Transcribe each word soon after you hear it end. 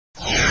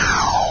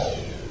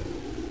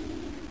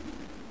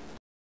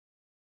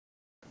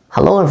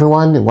Hello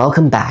everyone and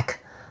welcome back.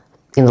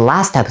 In the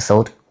last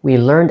episode, we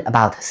learned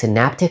about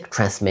synaptic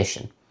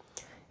transmission.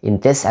 In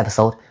this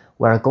episode,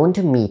 we're going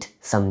to meet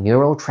some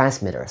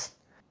neurotransmitters.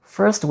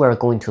 First, we're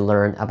going to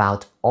learn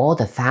about all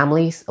the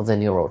families of the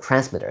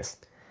neurotransmitters.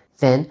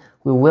 Then,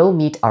 we will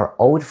meet our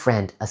old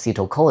friend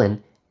acetylcholine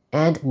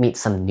and meet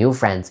some new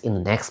friends in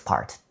the next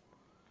part.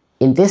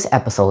 In this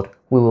episode,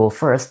 we will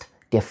first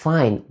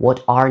define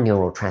what are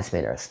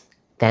neurotransmitters,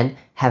 then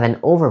have an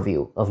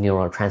overview of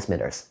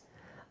neurotransmitters.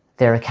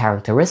 Their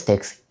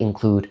characteristics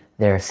include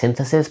their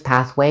synthesis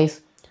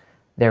pathways,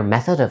 their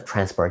method of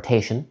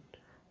transportation,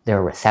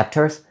 their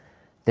receptors,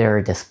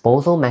 their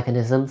disposal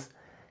mechanisms,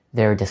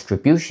 their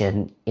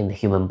distribution in the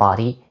human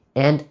body,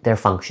 and their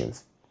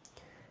functions.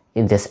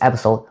 In this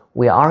episode,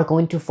 we are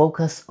going to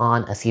focus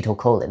on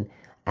acetylcholine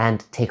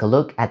and take a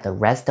look at the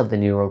rest of the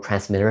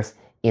neurotransmitters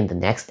in the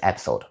next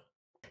episode.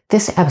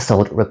 This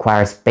episode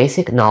requires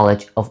basic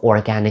knowledge of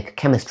organic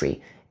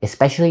chemistry,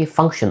 especially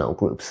functional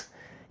groups,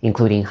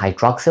 including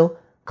hydroxyl,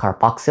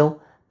 carboxyl,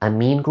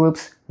 amine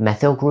groups,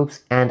 methyl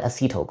groups, and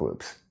acetyl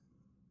groups.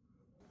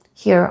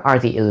 Here are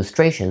the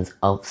illustrations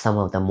of some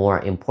of the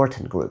more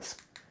important groups.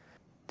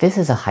 This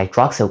is a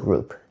hydroxyl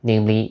group,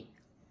 namely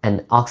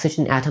an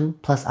oxygen atom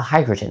plus a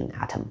hydrogen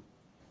atom.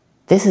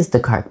 This is the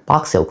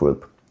carboxyl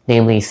group,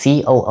 namely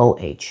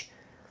COOH.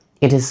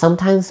 It is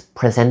sometimes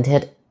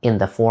presented in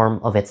the form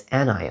of its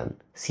anion,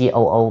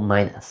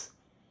 COO-.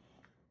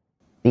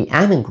 The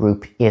amine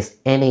group is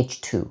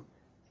NH2.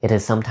 It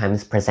is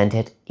sometimes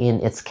presented in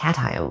its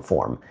cation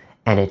form,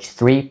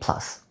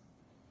 NH3+.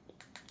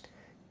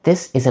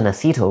 This is an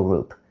acetyl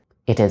group.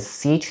 It is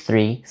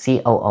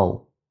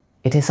CH3COO.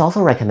 It is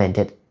also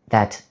recommended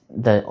that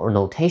the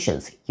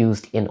notations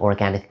used in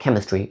organic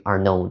chemistry are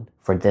known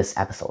for this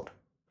episode.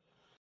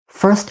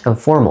 First and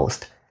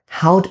foremost,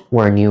 how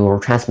were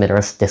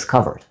neurotransmitters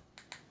discovered?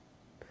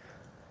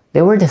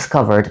 They were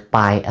discovered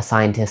by a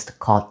scientist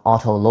called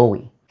Otto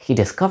Loewi. He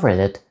discovered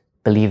it,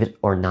 believe it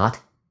or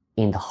not,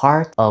 in the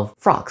heart of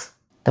frogs.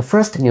 The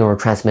first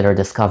neurotransmitter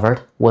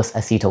discovered was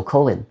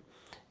acetylcholine.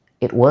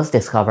 It was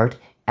discovered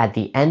at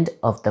the end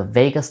of the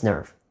vagus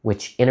nerve,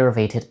 which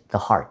innervated the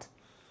heart.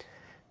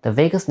 The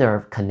vagus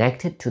nerve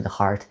connected to the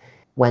heart.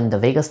 When the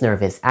vagus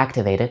nerve is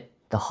activated,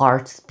 the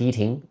heart's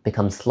beating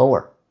becomes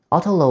slower.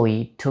 Otto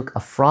Loewi took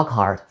a frog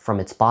heart from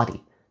its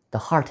body. The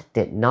heart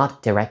did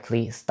not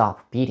directly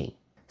stop beating.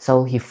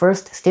 So he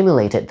first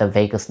stimulated the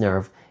vagus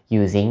nerve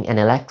using an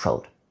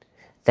electrode.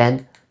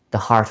 Then the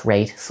heart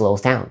rate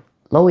slows down.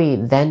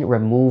 Loewi then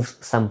removes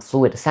some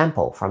fluid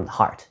sample from the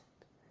heart.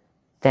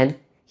 Then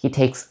he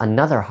takes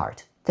another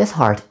heart. This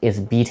heart is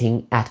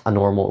beating at a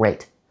normal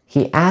rate.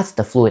 He adds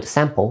the fluid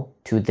sample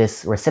to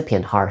this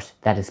recipient heart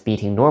that is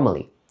beating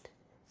normally.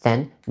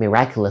 Then,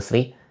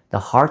 miraculously, the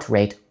heart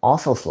rate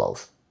also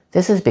slows.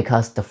 This is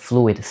because the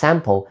fluid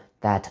sample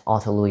that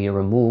Otto Loewi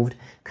removed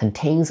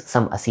contains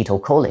some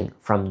acetylcholine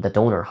from the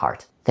donor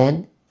heart.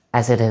 Then,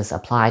 as it is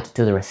applied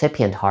to the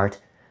recipient heart,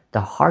 the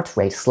heart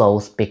rate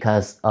slows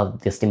because of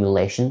the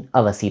stimulation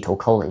of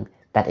acetylcholine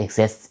that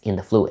exists in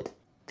the fluid.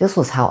 This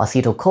was how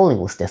acetylcholine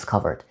was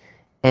discovered,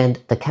 and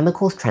the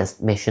chemical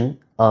transmission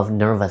of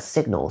nervous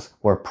signals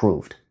were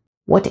proved.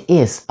 What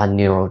is a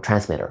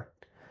neurotransmitter?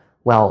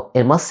 Well,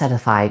 it must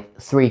satisfy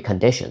three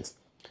conditions.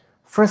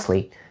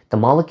 Firstly, the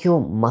molecule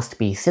must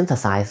be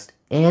synthesized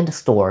and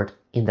stored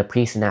in the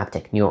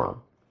presynaptic neuron.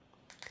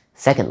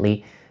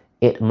 Secondly,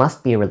 it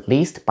must be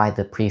released by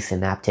the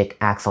presynaptic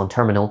axon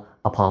terminal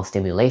upon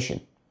stimulation.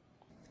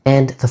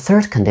 And the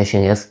third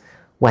condition is,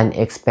 when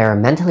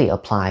experimentally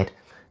applied,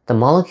 the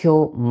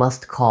molecule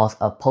must cause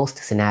a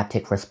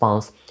postsynaptic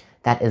response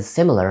that is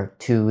similar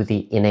to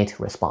the innate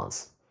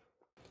response.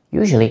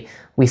 Usually,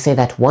 we say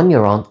that one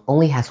neuron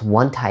only has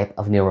one type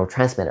of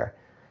neurotransmitter.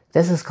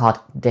 This is called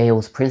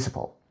Dale's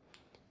principle.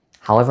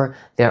 However,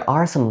 there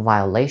are some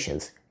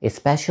violations,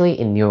 especially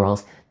in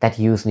neurons that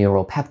use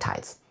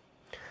neuropeptides.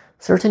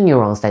 Certain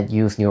neurons that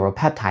use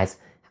neuropeptides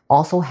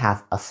also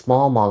have a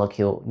small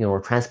molecule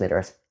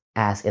neurotransmitters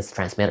as its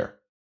transmitter.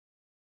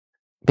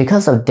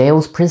 Because of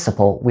Dale's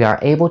principle, we are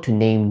able to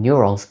name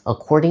neurons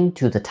according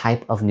to the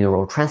type of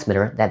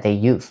neurotransmitter that they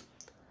use.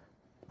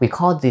 We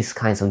call these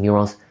kinds of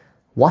neurons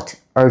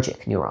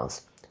what-ergic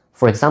neurons.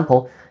 For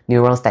example,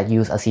 neurons that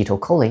use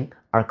acetylcholine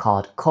are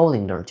called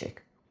cholinergic.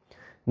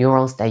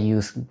 Neurons that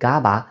use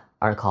GABA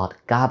are called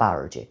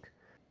GABAergic.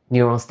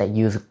 Neurons that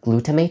use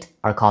glutamate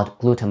are called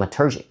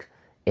glutamatergic,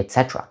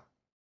 etc.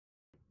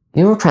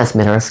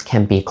 Neurotransmitters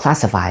can be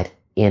classified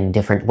in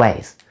different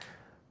ways.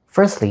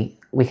 Firstly,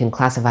 we can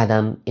classify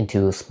them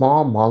into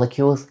small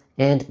molecules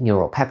and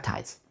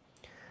neuropeptides.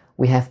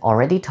 We have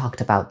already talked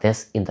about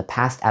this in the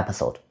past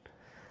episode.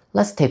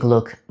 Let's take a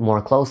look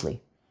more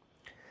closely.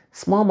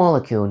 Small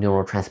molecule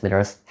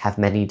neurotransmitters have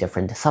many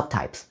different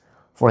subtypes.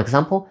 For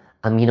example,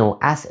 amino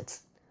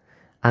acids.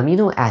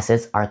 Amino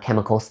acids are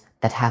chemicals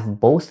that have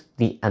both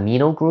the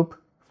amino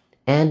group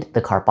and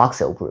the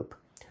carboxyl group.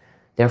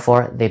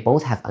 Therefore, they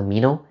both have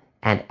amino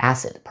and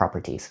acid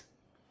properties.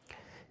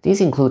 These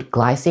include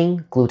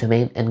glycine,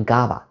 glutamine, and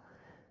GABA.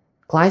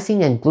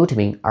 Glycine and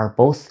glutamine are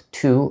both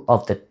 2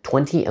 of the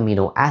 20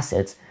 amino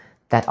acids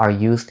that are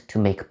used to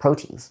make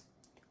proteins,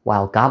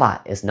 while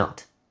GABA is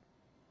not.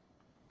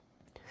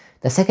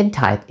 The second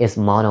type is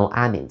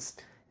monoamines.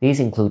 These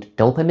include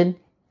dopamine,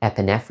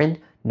 epinephrine,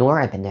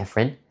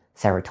 norepinephrine,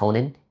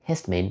 serotonin,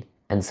 histamine,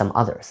 and some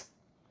others.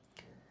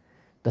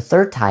 The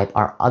third type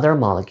are other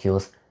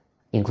molecules,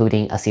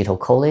 including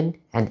acetylcholine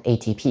and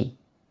ATP.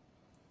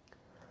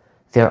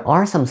 There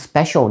are some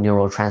special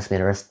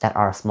neurotransmitters that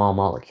are small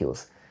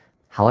molecules.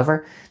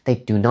 However, they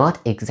do not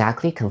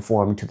exactly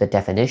conform to the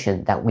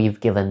definition that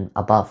we've given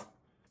above.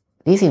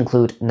 These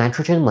include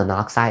nitrogen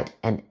monoxide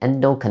and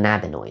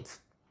endocannabinoids.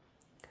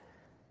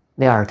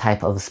 They are a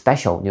type of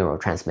special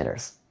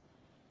neurotransmitters.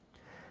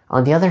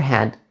 On the other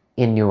hand,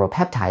 in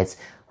neuropeptides,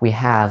 we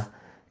have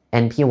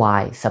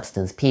NPY,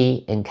 substance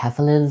P,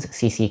 enkephalins,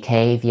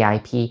 CCK,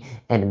 VIP,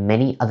 and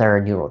many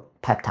other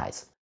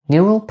neuropeptides.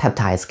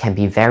 Neuropeptides can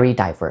be very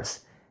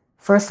diverse.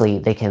 Firstly,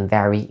 they can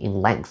vary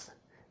in length.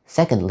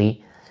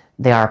 Secondly,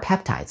 they are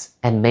peptides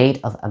and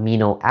made of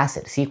amino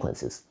acid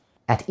sequences.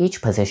 At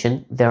each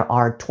position, there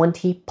are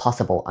 20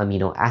 possible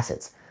amino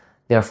acids.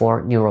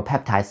 Therefore,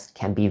 neuropeptides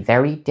can be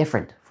very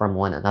different from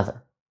one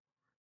another.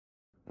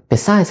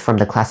 Besides from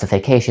the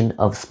classification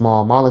of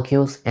small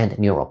molecules and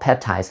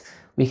neuropeptides,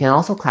 we can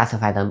also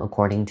classify them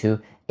according to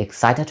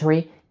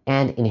excitatory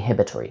and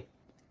inhibitory.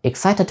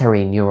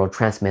 Excitatory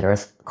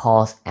neurotransmitters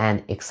cause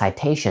an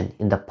excitation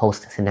in the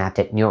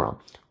postsynaptic neuron,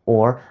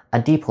 or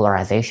a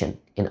depolarization,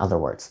 in other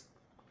words.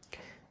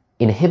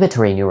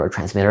 Inhibitory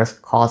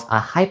neurotransmitters cause a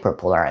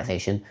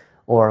hyperpolarization,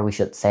 or we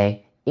should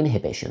say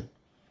inhibition.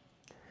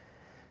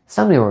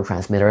 Some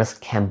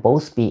neurotransmitters can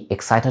both be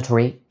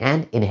excitatory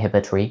and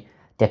inhibitory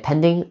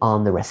depending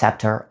on the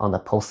receptor on the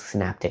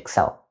postsynaptic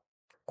cell.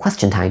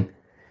 Question time.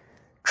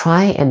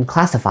 Try and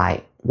classify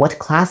what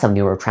class of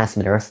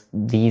neurotransmitters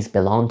these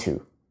belong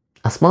to.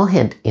 A small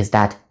hint is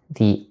that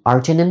the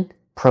arginine,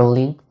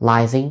 proline,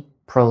 lysine,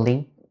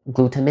 proline,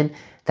 glutamine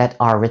that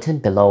are written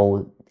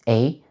below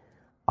A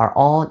are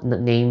all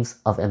names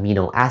of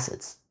amino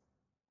acids.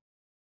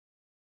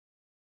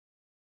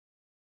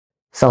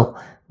 So,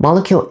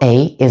 molecule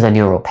A is a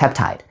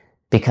neuropeptide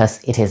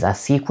because it is a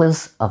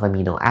sequence of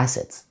amino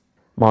acids.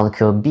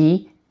 Molecule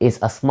B is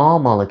a small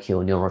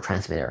molecule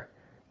neurotransmitter.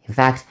 In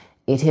fact,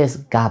 it is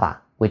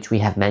GABA, which we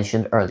have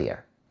mentioned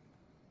earlier.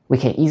 We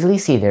can easily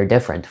see they're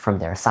different from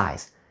their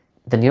size.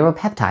 The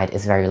neuropeptide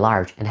is very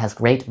large and has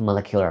great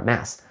molecular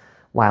mass,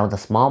 while the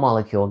small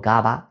molecule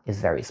GABA is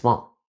very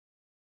small.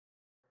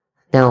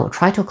 Now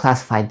try to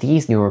classify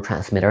these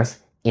neurotransmitters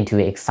into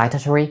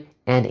excitatory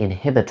and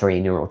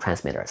inhibitory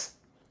neurotransmitters.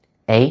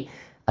 A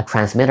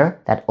transmitter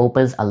that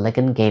opens a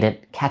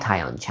ligand-gated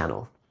cation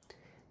channel.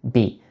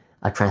 B,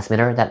 a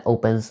transmitter that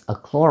opens a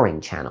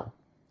chlorine channel.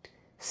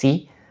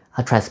 C,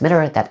 a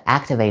transmitter that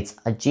activates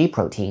a G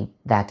protein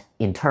that,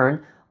 in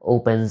turn,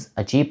 opens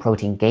a G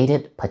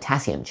protein-gated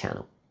potassium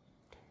channel.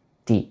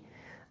 D,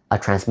 a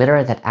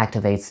transmitter that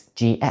activates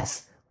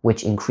GS,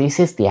 which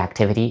increases the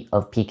activity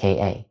of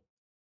pKa.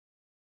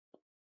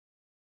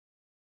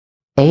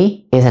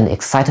 A is an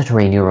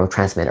excitatory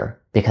neurotransmitter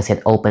because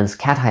it opens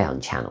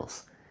cation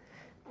channels.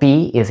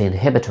 B is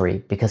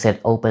inhibitory because it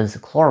opens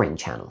chlorine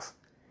channels.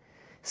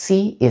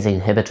 C is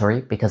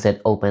inhibitory because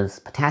it opens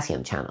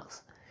potassium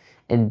channels.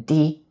 And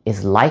D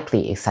is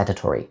likely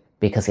excitatory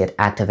because it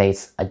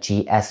activates a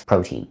GS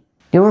protein.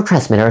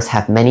 Neurotransmitters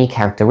have many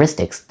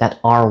characteristics that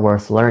are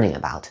worth learning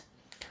about.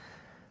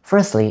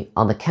 Firstly,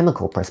 on the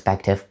chemical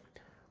perspective,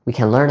 we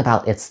can learn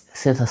about its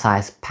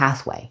synthesized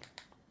pathway,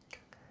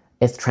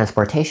 its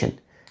transportation.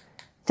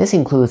 This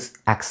includes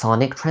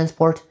axonic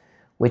transport,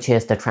 which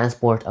is the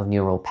transport of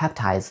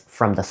neuropeptides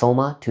from the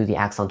soma to the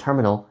axon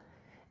terminal,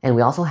 and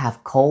we also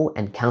have co-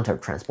 and counter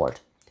transport.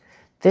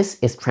 This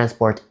is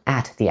transport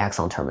at the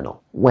axon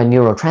terminal. When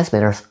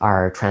neurotransmitters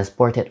are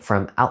transported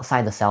from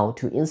outside the cell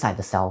to inside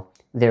the cell,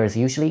 there is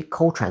usually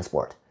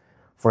co-transport.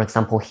 For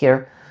example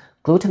here,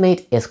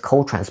 glutamate is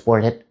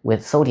co-transported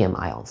with sodium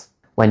ions.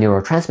 When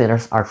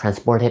neurotransmitters are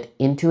transported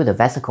into the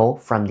vesicle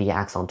from the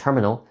axon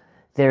terminal,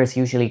 there is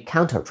usually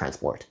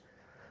counter-transport.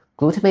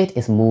 Glutamate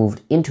is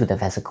moved into the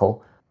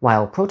vesicle,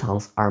 while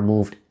protons are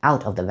moved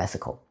out of the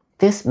vesicle.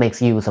 This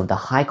makes use of the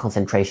high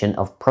concentration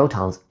of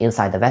protons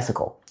inside the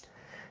vesicle.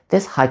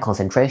 This high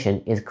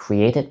concentration is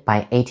created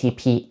by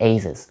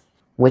ATPases,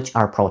 which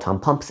are proton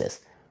pumpses.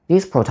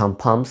 These proton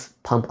pumps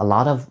pump a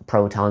lot of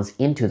protons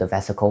into the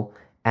vesicle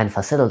and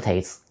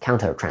facilitates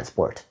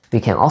counter-transport. We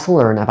can also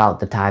learn about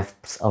the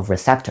types of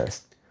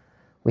receptors.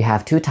 We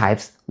have two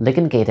types,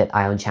 ligand-gated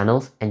ion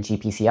channels and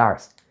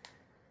GPCRs.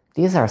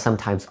 These are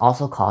sometimes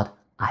also called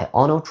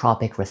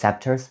ionotropic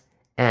receptors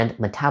and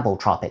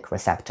metabotropic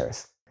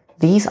receptors.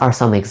 These are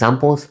some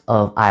examples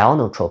of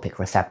ionotropic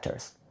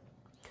receptors.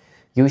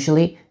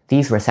 Usually,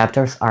 these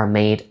receptors are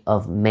made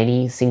of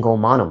many single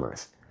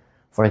monomers.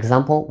 For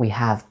example, we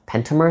have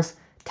pentamers,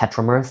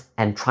 tetramers,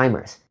 and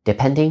trimers,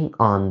 depending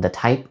on the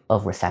type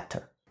of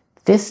receptor.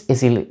 This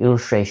is an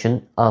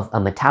illustration of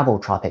a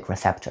metabotropic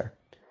receptor.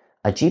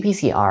 A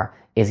GPCR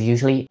is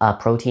usually a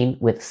protein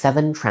with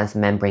 7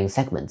 transmembrane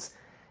segments,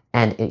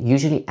 and it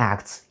usually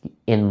acts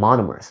in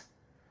monomers.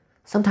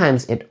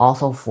 Sometimes it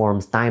also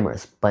forms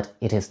dimers, but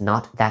it is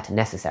not that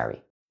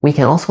necessary. We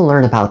can also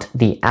learn about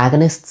the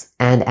agonists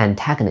and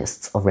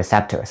antagonists of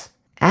receptors.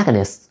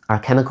 Agonists are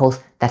chemicals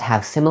that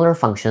have similar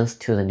functions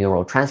to the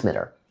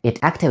neurotransmitter. It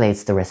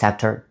activates the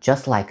receptor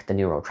just like the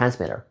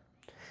neurotransmitter.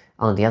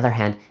 On the other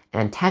hand,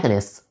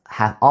 antagonists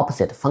have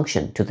opposite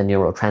function to the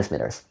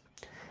neurotransmitters.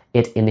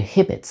 It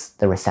inhibits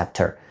the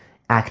receptor,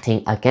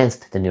 acting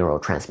against the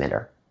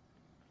neurotransmitter.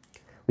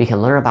 We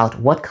can learn about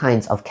what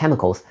kinds of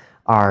chemicals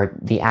are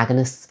the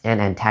agonists and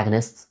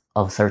antagonists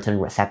of certain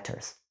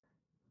receptors.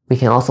 We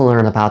can also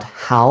learn about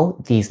how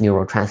these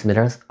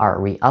neurotransmitters are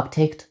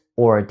reuptaked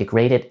or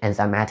degraded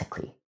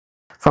enzymatically.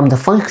 From the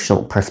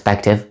functional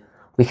perspective,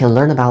 we can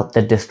learn about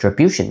the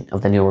distribution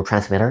of the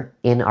neurotransmitter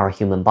in our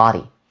human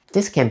body.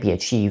 This can be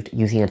achieved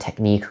using a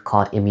technique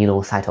called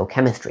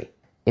immunocytochemistry.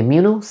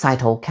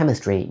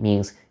 Immunocytochemistry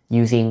means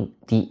using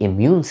the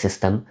immune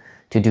system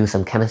to do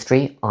some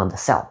chemistry on the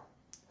cell.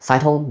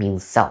 Cyto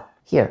means cell.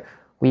 Here,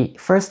 we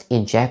first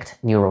inject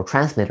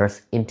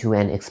neurotransmitters into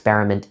an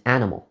experiment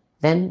animal.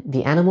 Then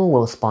the animal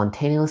will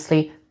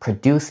spontaneously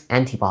produce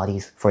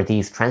antibodies for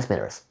these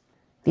transmitters.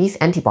 These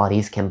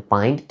antibodies can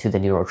bind to the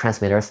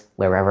neurotransmitters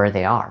wherever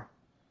they are.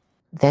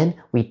 Then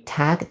we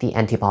tag the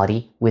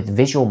antibody with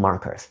visual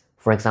markers,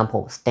 for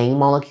example, stain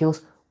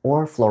molecules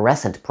or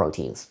fluorescent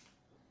proteins.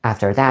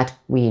 After that,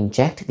 we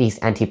inject these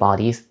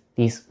antibodies,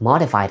 these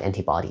modified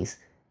antibodies,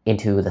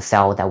 into the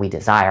cell that we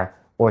desire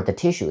or the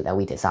tissue that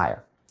we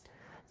desire.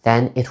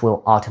 Then it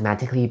will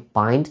automatically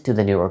bind to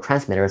the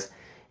neurotransmitters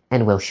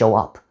and will show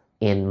up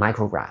in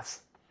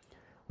micrographs.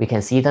 We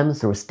can see them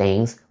through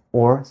stains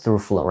or through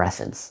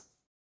fluorescence.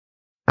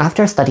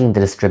 After studying the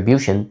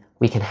distribution,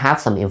 we can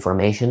have some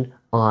information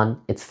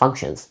on its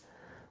functions.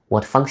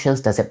 What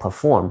functions does it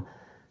perform?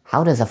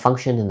 How does it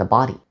function in the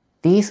body?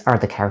 These are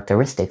the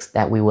characteristics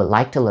that we would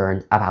like to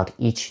learn about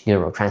each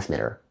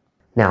neurotransmitter.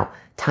 Now,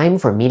 time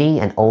for meeting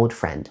an old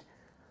friend.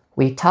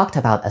 We talked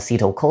about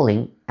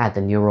acetylcholine at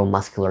the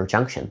neuromuscular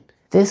junction.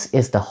 This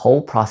is the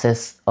whole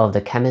process of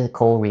the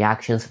chemical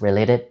reactions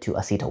related to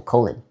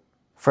acetylcholine.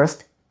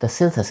 First, the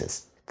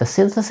synthesis. The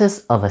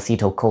synthesis of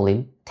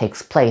acetylcholine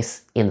takes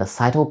place in the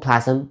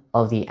cytoplasm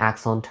of the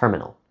axon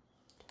terminal.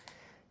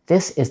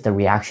 This is the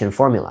reaction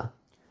formula.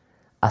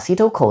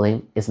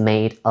 Acetylcholine is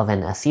made of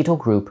an acetyl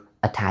group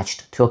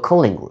attached to a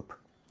choline group.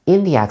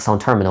 In the axon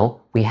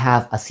terminal, we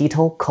have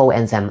acetyl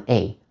coenzyme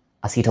A,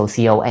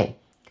 acetyl-CoA.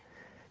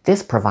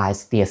 This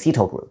provides the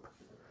acetyl group.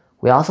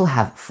 We also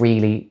have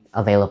freely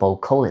available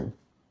choline.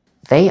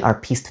 They are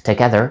pieced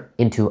together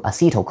into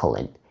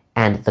acetylcholine,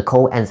 and the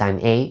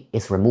coenzyme A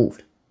is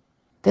removed.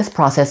 This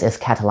process is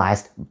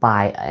catalyzed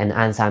by an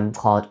enzyme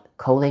called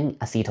choline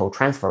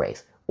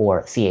acetyltransferase,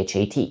 or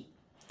CHAT.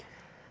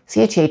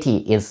 CHAT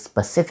is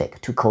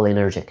specific to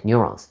cholinergic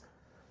neurons.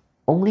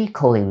 Only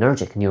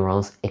cholinergic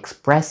neurons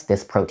express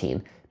this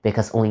protein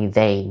because only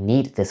they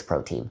need this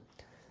protein.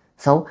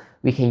 So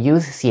we can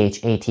use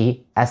CHAT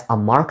as a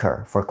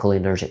marker for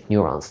cholinergic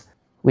neurons.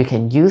 We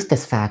can use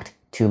this fact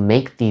to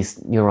make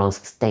these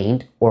neurons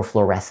stained or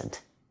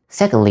fluorescent.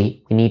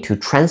 Secondly, we need to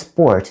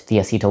transport the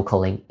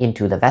acetylcholine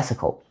into the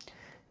vesicle.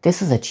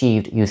 This is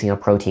achieved using a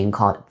protein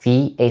called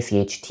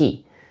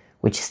VACHT,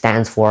 which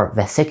stands for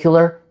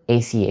vesicular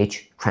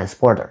ACH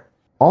transporter.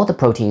 All the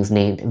proteins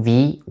named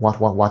V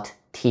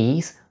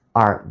T's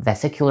are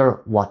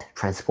vesicular Watt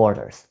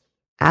transporters.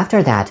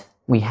 After that,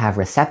 we have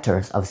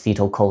receptors of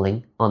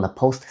acetylcholine on the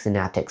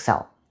postsynaptic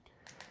cell.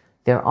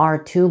 There are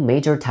two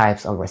major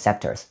types of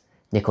receptors,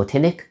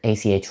 nicotinic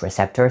ACH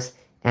receptors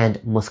and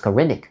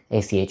muscarinic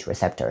ACH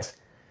receptors,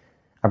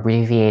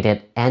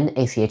 abbreviated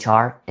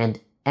NACHR and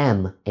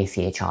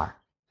MACHR.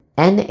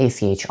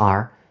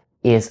 NACHR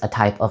is a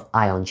type of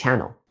ion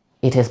channel.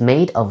 It is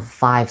made of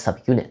 5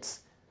 subunits.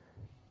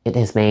 It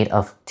is made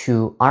of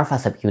 2 alpha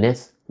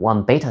subunits,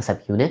 1 beta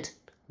subunit,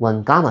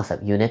 1 gamma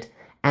subunit,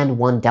 and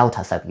 1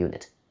 delta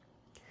subunit.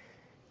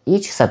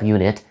 Each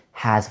subunit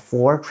has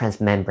 4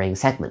 transmembrane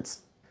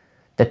segments.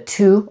 The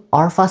 2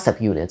 alpha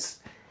subunits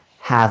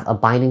have a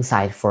binding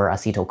site for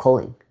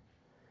acetylcholine.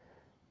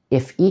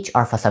 If each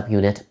alpha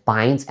subunit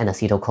binds an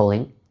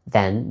acetylcholine,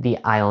 then the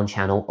ion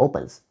channel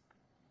opens.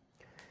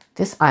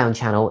 This ion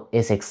channel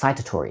is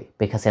excitatory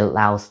because it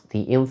allows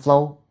the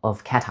inflow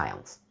of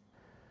cations.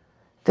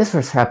 This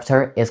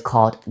receptor is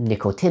called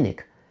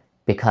nicotinic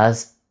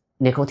because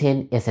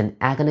nicotine is an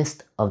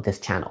agonist of this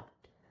channel,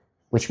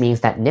 which means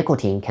that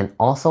nicotine can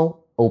also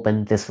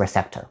open this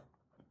receptor.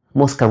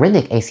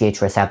 Muscarinic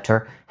ACH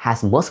receptor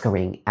has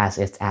muscarine as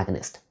its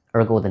agonist,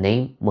 ergo the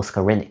name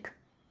muscarinic.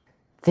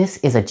 This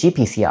is a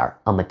GPCR,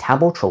 a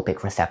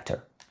metabotropic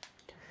receptor.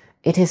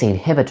 It is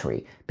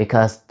inhibitory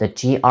because the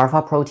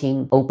G-alpha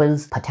protein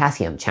opens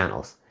potassium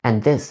channels,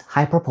 and this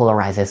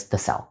hyperpolarizes the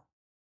cell.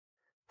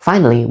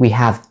 Finally, we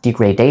have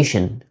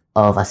degradation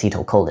of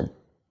acetylcholine.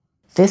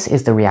 This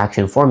is the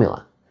reaction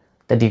formula.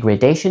 The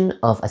degradation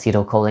of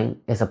acetylcholine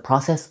is a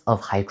process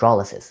of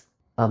hydrolysis.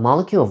 A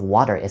molecule of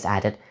water is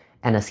added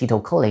and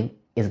acetylcholine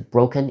is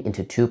broken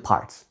into two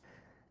parts.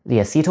 The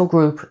acetyl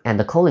group and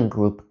the choline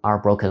group are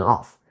broken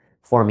off,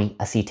 forming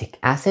acetic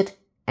acid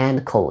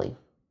and choline.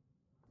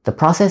 The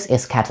process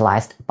is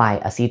catalyzed by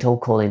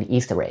acetylcholine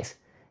esterase.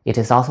 It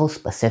is also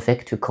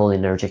specific to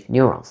cholinergic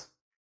neurons.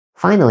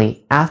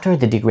 Finally, after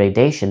the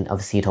degradation of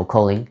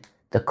acetylcholine,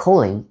 the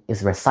choline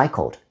is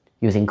recycled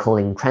using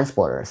choline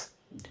transporters.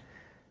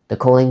 The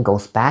choline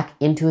goes back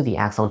into the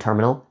axon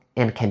terminal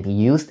and can be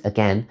used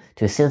again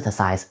to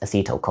synthesize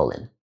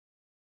acetylcholine.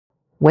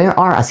 Where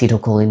are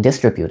acetylcholine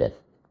distributed?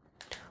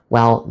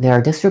 Well, they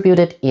are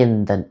distributed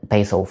in the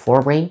basal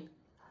forebrain,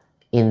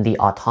 in the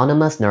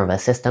autonomous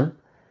nervous system,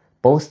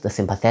 both the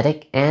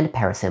sympathetic and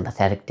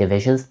parasympathetic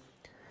divisions,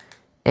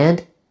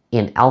 and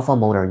in alpha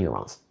motor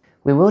neurons.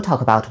 We will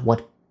talk about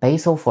what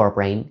basal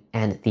forebrain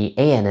and the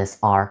ANS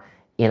are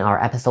in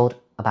our episode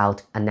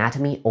about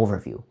anatomy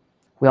overview.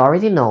 We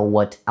already know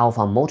what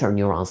alpha motor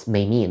neurons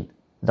may mean,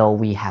 though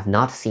we have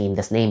not seen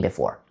this name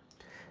before.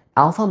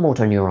 Alpha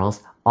motor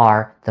neurons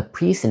are the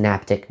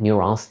presynaptic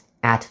neurons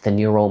at the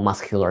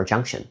neuromuscular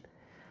junction.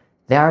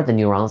 They are the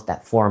neurons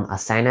that form a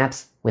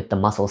synapse with the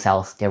muscle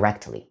cells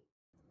directly.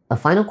 A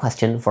final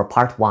question for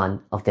part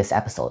 1 of this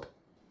episode.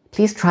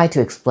 Please try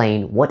to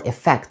explain what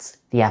effects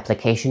the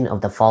application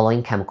of the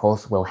following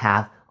chemicals will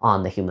have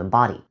on the human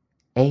body.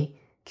 A.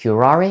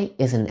 Curare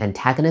is an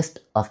antagonist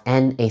of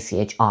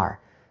NACHR,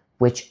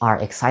 which are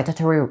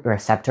excitatory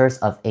receptors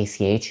of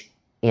ACH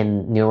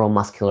in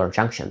neuromuscular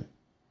junction.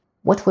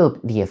 What will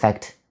the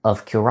effect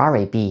of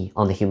curare be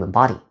on the human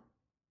body?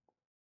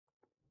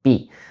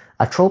 B.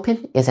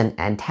 Atropine is an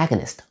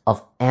antagonist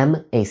of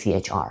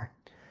MACHR.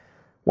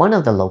 One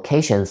of the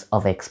locations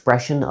of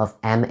expression of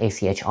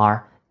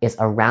MACHR is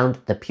around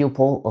the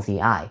pupil of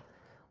the eye,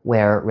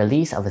 where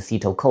release of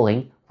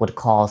acetylcholine would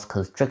cause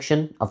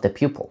constriction of the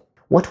pupil.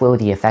 What will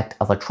the effect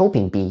of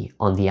atropine be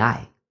on the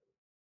eye?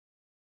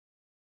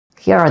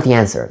 Here are the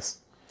answers.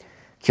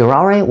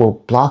 Curare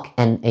will block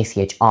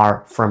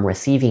NACHR from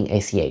receiving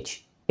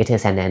ACH. It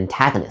is an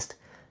antagonist.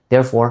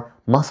 Therefore,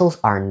 muscles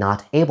are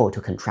not able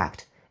to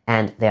contract,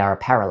 and they are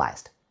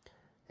paralyzed.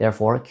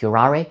 Therefore,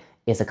 curare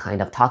is a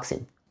kind of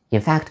toxin.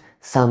 In fact,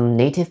 some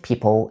native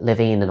people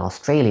living in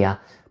Australia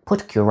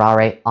put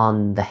curare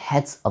on the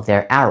heads of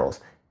their arrows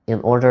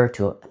in order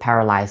to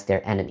paralyze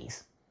their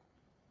enemies.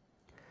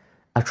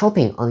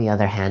 Atropine, on the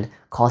other hand,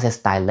 causes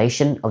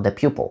dilation of the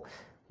pupil,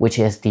 which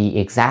is the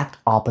exact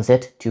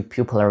opposite to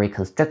pupillary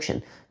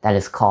constriction that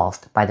is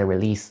caused by the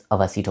release of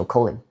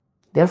acetylcholine.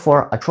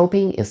 Therefore,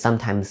 atropine is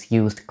sometimes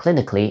used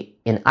clinically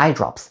in eye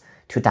drops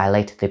to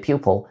dilate the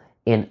pupil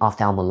in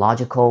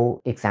ophthalmological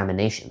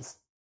examinations.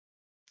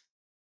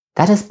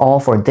 That is all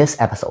for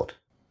this episode.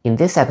 In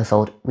this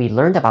episode, we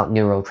learned about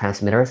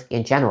neurotransmitters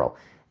in general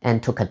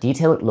and took a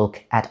detailed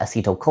look at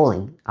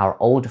acetylcholine, our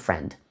old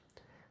friend.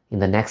 In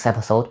the next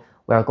episode,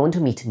 we are going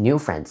to meet new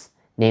friends,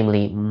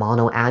 namely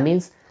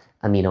monoamines,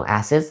 amino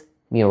acids,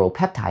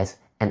 neuropeptides,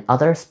 and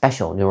other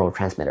special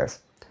neurotransmitters,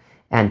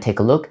 and take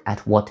a look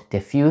at what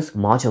diffuse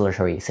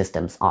modulatory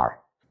systems are.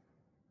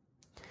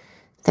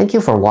 Thank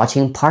you for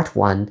watching part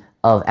 1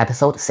 of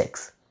episode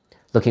 6.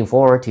 Looking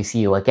forward to see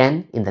you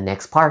again in the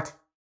next part.